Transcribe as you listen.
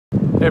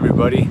Hey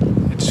everybody,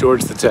 it's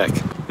George the Tech.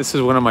 This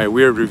is one of my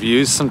weird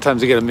reviews.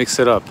 Sometimes I gotta mix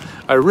it up.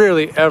 I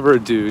rarely ever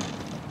do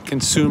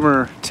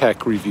consumer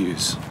tech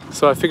reviews,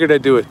 so I figured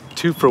I'd do it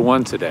 2 for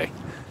 1 today.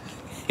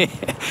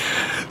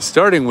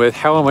 Starting with,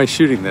 how am I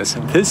shooting this?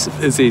 This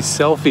is a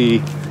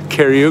selfie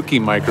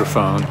karaoke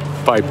microphone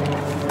by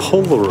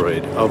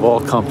Polaroid, of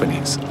all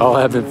companies. I'll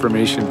have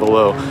information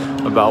below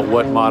about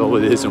what model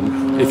it is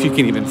and if you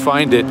can even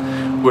find it,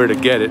 where to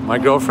get it. My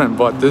girlfriend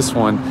bought this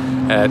one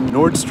at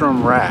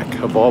Nordstrom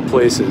Rack, of all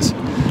places.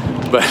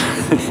 But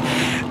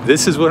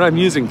this is what I'm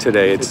using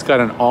today. It's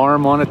got an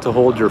arm on it to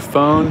hold your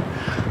phone.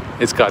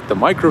 It's got the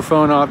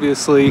microphone,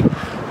 obviously.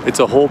 It's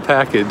a whole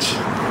package.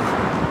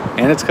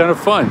 And it's kind of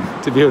fun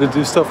to be able to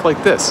do stuff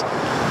like this.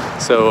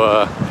 So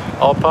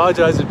I'll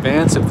apologize in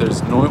advance if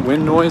there's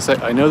wind noise.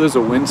 I know there's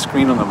a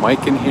windscreen on the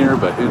mic in here,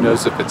 but who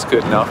knows if it's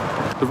good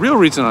enough. The real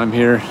reason I'm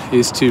here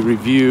is to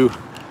review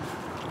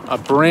a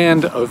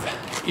brand of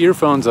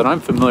earphones that I'm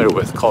familiar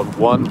with called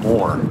One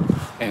More.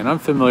 And I'm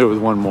familiar with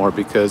One More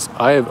because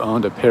I have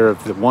owned a pair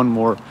of the One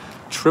More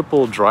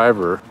triple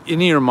driver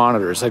in-ear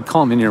monitors. I'd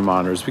call them in-ear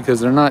monitors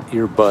because they're not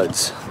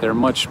earbuds. They're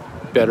much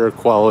better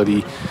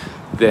quality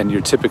than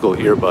your typical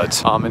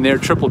earbuds. And they're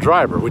triple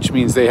driver, which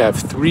means they have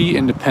 3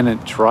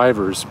 independent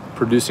drivers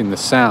producing the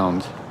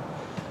sound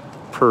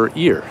per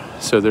ear.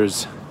 So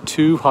there's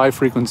 2 high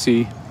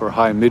frequency or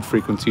high mid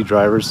frequency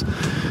drivers.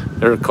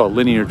 They're called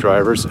linear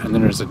drivers, and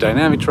then there's a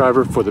dynamic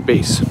driver for the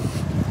bass.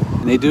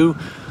 And they do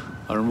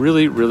a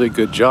really, really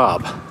good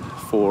job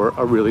for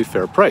a really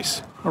fair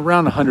price,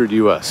 around 100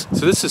 US.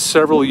 So this is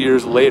several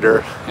years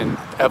later in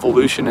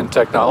evolution and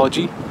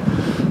technology.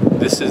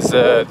 This is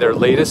their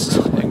latest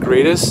and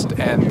greatest,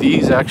 and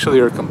these actually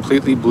are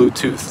completely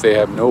Bluetooth. They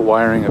have no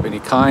wiring of any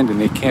kind, and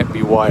they can't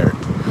be wired.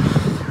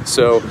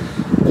 So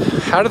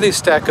how do they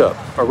stack up?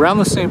 Around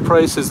the same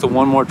price as the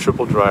One More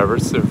triple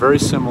drivers. They're very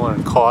similar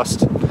in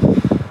cost.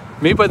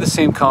 Made by the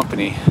same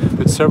company,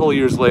 but several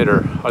years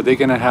later, are they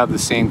going to have the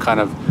same kind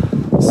of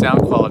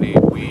sound quality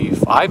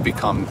I've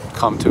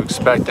come to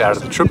expect out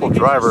of the triple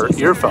driver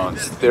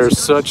earphones? They're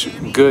such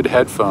good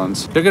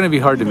headphones. They're going to be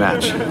hard to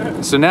match.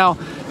 So now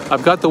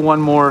I've got the One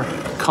More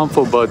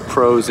Comfobud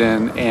Pros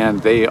in,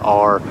 and they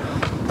are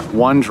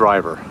one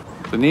driver.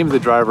 The name of the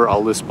driver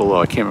I'll list below.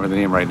 I can't remember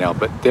the name right now,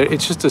 but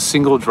it's just a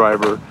single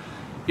driver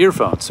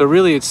earphone. So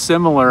really it's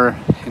similar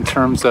in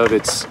terms of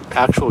its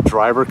actual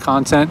driver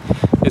content.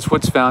 It's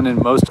what's found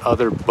in most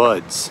other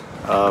buds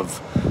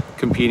of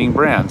competing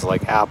brands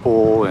like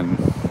Apple and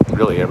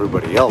really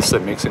everybody else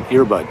that makes an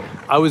earbud.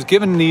 I was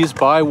given these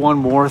by One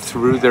More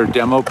through their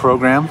demo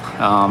program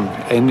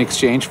in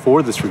exchange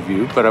for this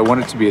review, but I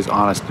wanted to be as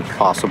honest as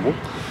possible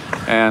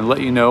and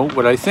let you know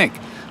what I think.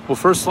 Well,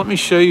 first let me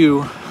show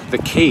you the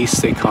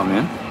case they come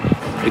in.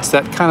 It's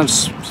that kind of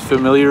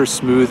familiar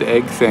smooth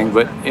egg thing,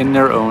 but in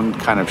their own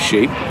kind of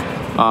shape.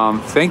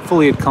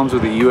 Thankfully, it comes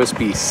with a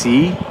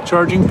USB-C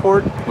charging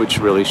port, which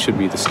really should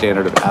be the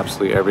standard of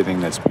absolutely everything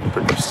that's being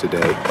produced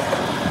today.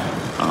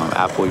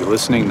 Apple, you're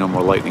listening, no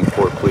more lightning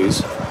port,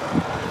 please.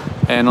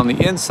 And on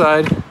the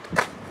inside,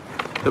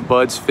 the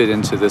buds fit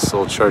into this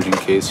little charging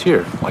case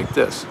here, like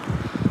this.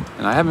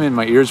 And I have them in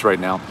my ears right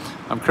now.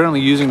 I'm currently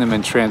using them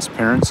in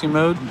transparency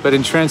mode, but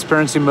in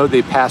transparency mode,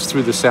 they pass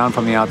through the sound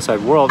from the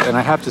outside world. And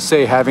I have to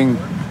say, having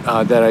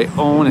that I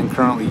own and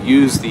currently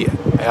use the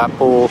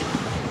Apple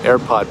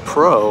AirPod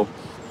Pro,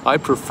 I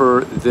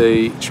prefer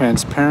the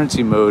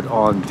transparency mode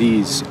on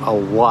these a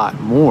lot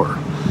more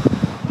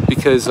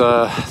because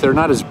they're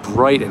not as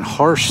bright and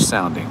harsh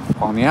sounding.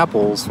 On the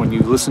Apples, when you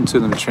listen to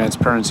them in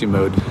transparency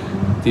mode,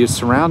 the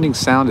surrounding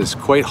sound is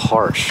quite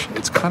harsh.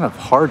 It's kind of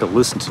hard to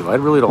listen to.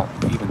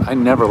 I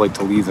never like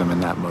to leave them in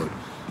that mode.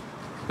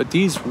 But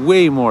these,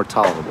 way more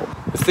tolerable.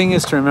 The thing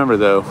is to remember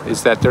though,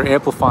 is that they're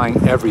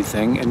amplifying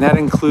everything, and that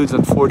includes,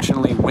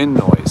 unfortunately, wind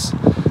noise.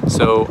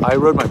 So I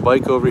rode my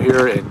bike over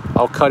here, and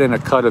I'll cut in a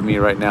cut of me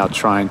right now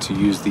trying to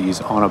use these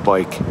on a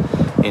bike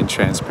in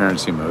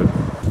transparency mode.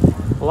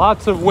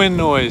 Lots of wind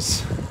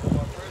noise.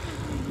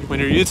 When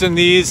you're using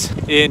these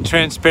in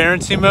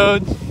transparency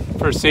mode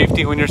for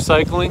safety when you're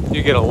cycling,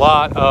 you get a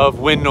lot of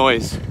wind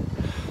noise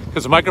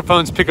because the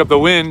microphones pick up the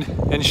wind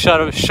and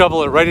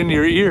shovel it right into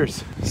your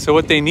ears. So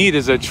what they need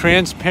is a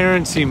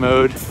transparency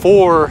mode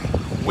for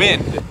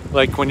wind,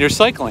 like when you're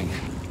cycling,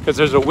 because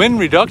there's a wind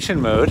reduction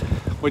mode,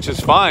 which is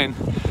fine,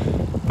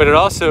 but it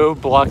also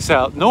blocks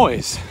out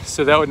noise.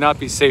 So that would not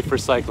be safe for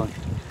cycling.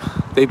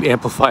 They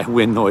amplify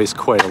wind noise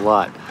quite a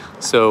lot.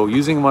 So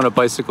using them on a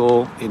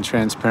bicycle in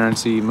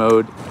transparency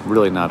mode,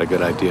 really not a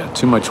good idea.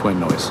 Too much wind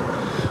noise.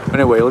 But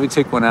anyway, let me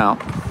take one out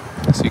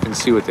so you can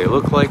see what they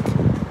look like.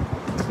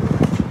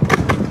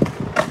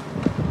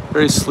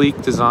 Very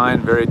sleek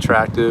design, very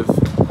attractive,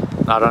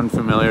 not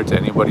unfamiliar to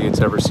anybody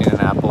that's ever seen an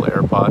Apple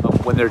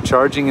AirPod. When they're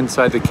charging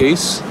inside the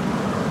case,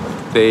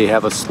 they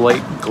have a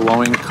slight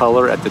glowing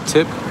color at the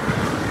tip,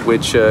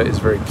 which is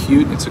very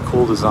cute. It's a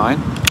cool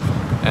design.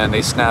 And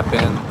they snap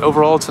in.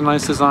 Overall, it's a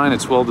nice design.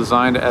 It's well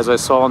designed. As I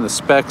saw in the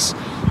specs,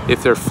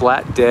 if they're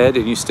flat dead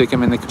and you stick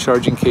them in the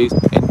charging case,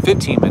 in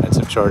 15 minutes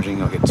of charging,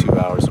 you'll get 2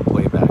 hours of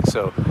playback.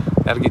 So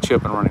That'll get you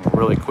up and running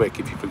really quick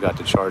if you forgot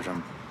to charge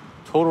them.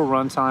 Total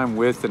runtime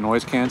with the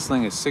noise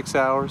canceling is 6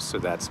 hours, so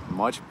that's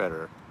much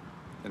better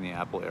than the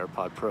Apple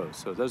AirPod Pro.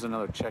 So there's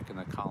another check in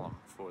the column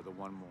for the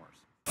one more.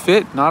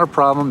 Fit, not a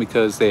problem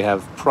because they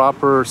have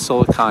proper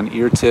silicone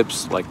ear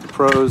tips like the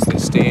Pros. They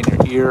stay in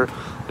your ear.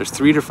 There's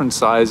 3 different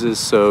sizes,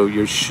 so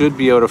you should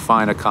be able to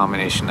find a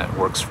combination that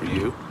works for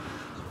you.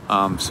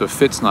 So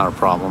fit's not a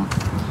problem.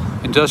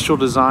 Industrial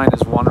design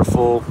is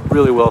wonderful,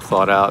 really well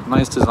thought out,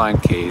 nice design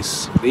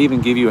case. They even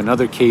give you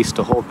another case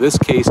to hold this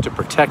case to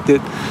protect it,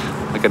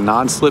 like a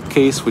non-slip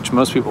case, which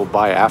most people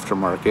buy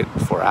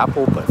aftermarket for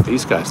Apple, but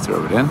these guys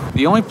throw it in.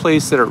 The only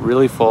place that it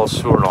really falls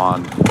short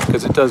on,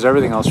 because it does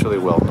everything else really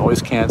well,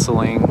 noise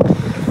canceling,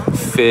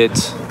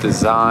 fit,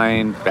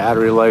 design,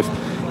 battery life,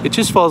 it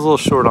just falls a little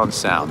short on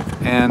sound.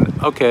 And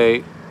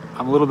okay,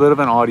 I'm a little bit of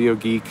an audio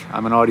geek,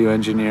 I'm an audio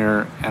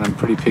engineer, and I'm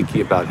pretty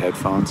picky about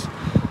headphones.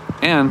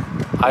 And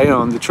I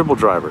own the triple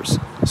drivers.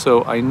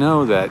 So I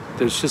know that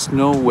there's just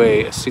no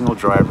way a single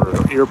driver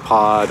or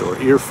earpod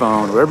or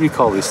earphone, whatever you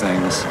call these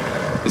things,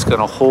 is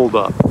gonna hold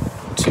up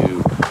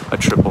to a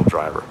triple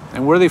driver.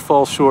 And where they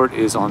fall short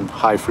is on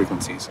high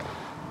frequencies.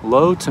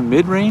 Low to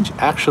mid-range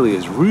actually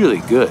is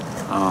really good.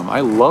 I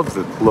love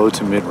the low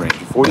to mid-range.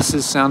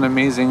 Voices sound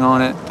amazing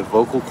on it. The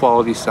vocal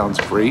quality sounds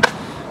great.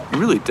 It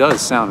really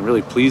does sound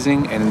really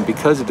pleasing. And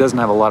because it doesn't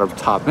have a lot of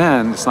top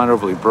end, it's not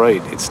overly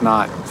bright. It's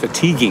not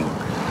fatiguing.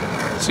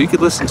 So you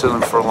could listen to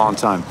them for a long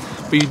time.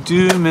 But you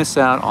do miss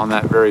out on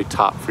that very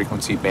top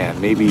frequency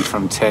band, maybe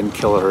from 10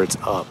 kilohertz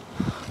up.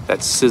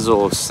 That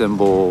sizzle of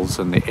cymbals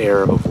and the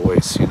air of a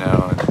voice, you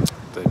know, and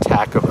the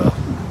attack of a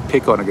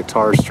pick on a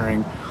guitar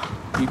string.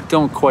 You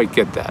don't quite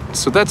get that.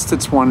 So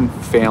that's one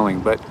failing.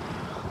 But,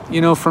 you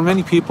know, for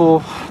many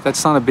people,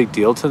 that's not a big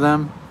deal to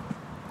them.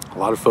 A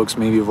lot of folks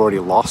maybe have already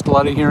lost a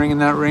lot of hearing in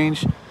that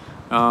range.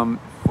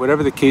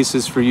 Whatever the case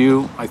is for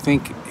you, I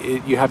think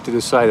you have to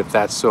decide if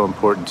that's so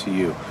important to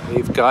you.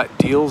 They've got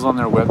deals on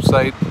their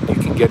website. You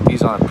can get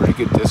these on a pretty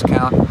good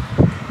discount.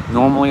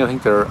 Normally, I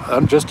think they're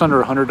just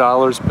under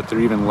 $100, but they're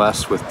even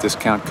less with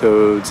discount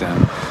codes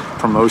and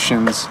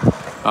promotions.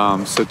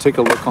 So take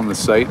a look on the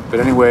site. But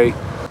anyway,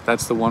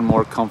 that's the one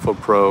more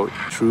Comfobud Pro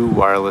true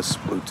wireless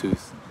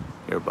Bluetooth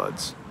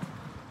earbuds.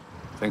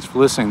 Thanks for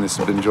listening. This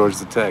has been George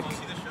the Tech.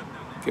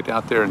 Get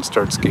out there and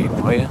start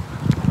skating, will you?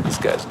 These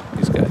guys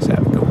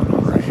have it going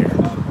on right here.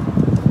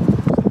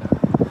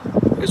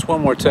 Just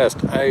one more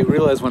test. I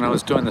realized when I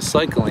was doing the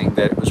cycling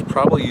that it was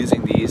probably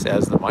using these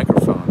as the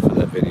microphone for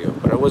that video,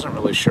 but I wasn't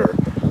really sure.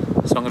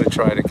 So I'm going to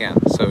try it again.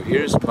 So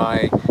here's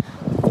my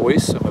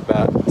voice. I'm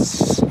about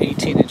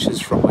 18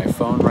 inches from my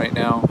phone right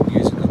now,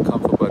 using the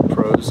Comfobud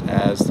Pros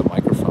as the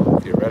microphone,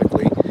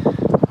 theoretically.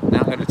 Now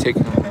I'm going to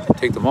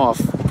take them off,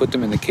 put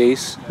them in the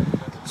case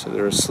so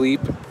they're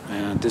asleep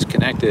and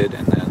disconnected,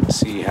 and then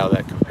see how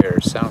that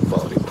compares sound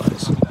quality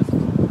wise.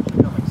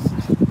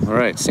 All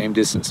right, same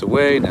distance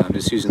away. Now I'm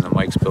just using the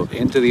mics built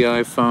into the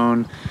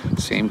iPhone,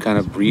 same kind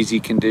of breezy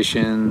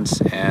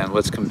conditions, and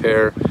let's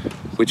compare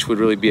which would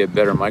really be a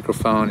better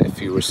microphone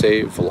if you were,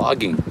 say,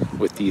 vlogging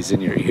with these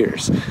in your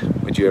ears.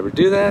 Would you ever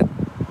do that?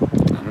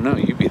 I don't know,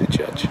 you be the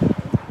judge.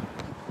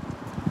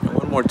 And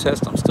one more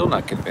test, I'm still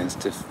not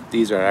convinced if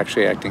these are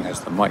actually acting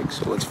as the mic,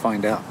 so let's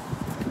find out.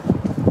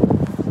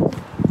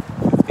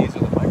 If these are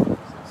the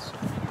microphones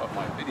of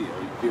my video,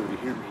 you'll be able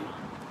to hear me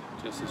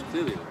just as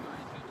clearly.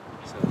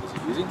 So is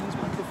it using these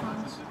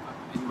microphones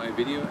in my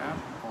video app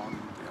on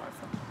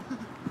the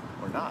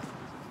iPhone or not?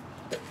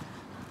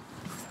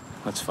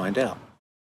 Let's find out.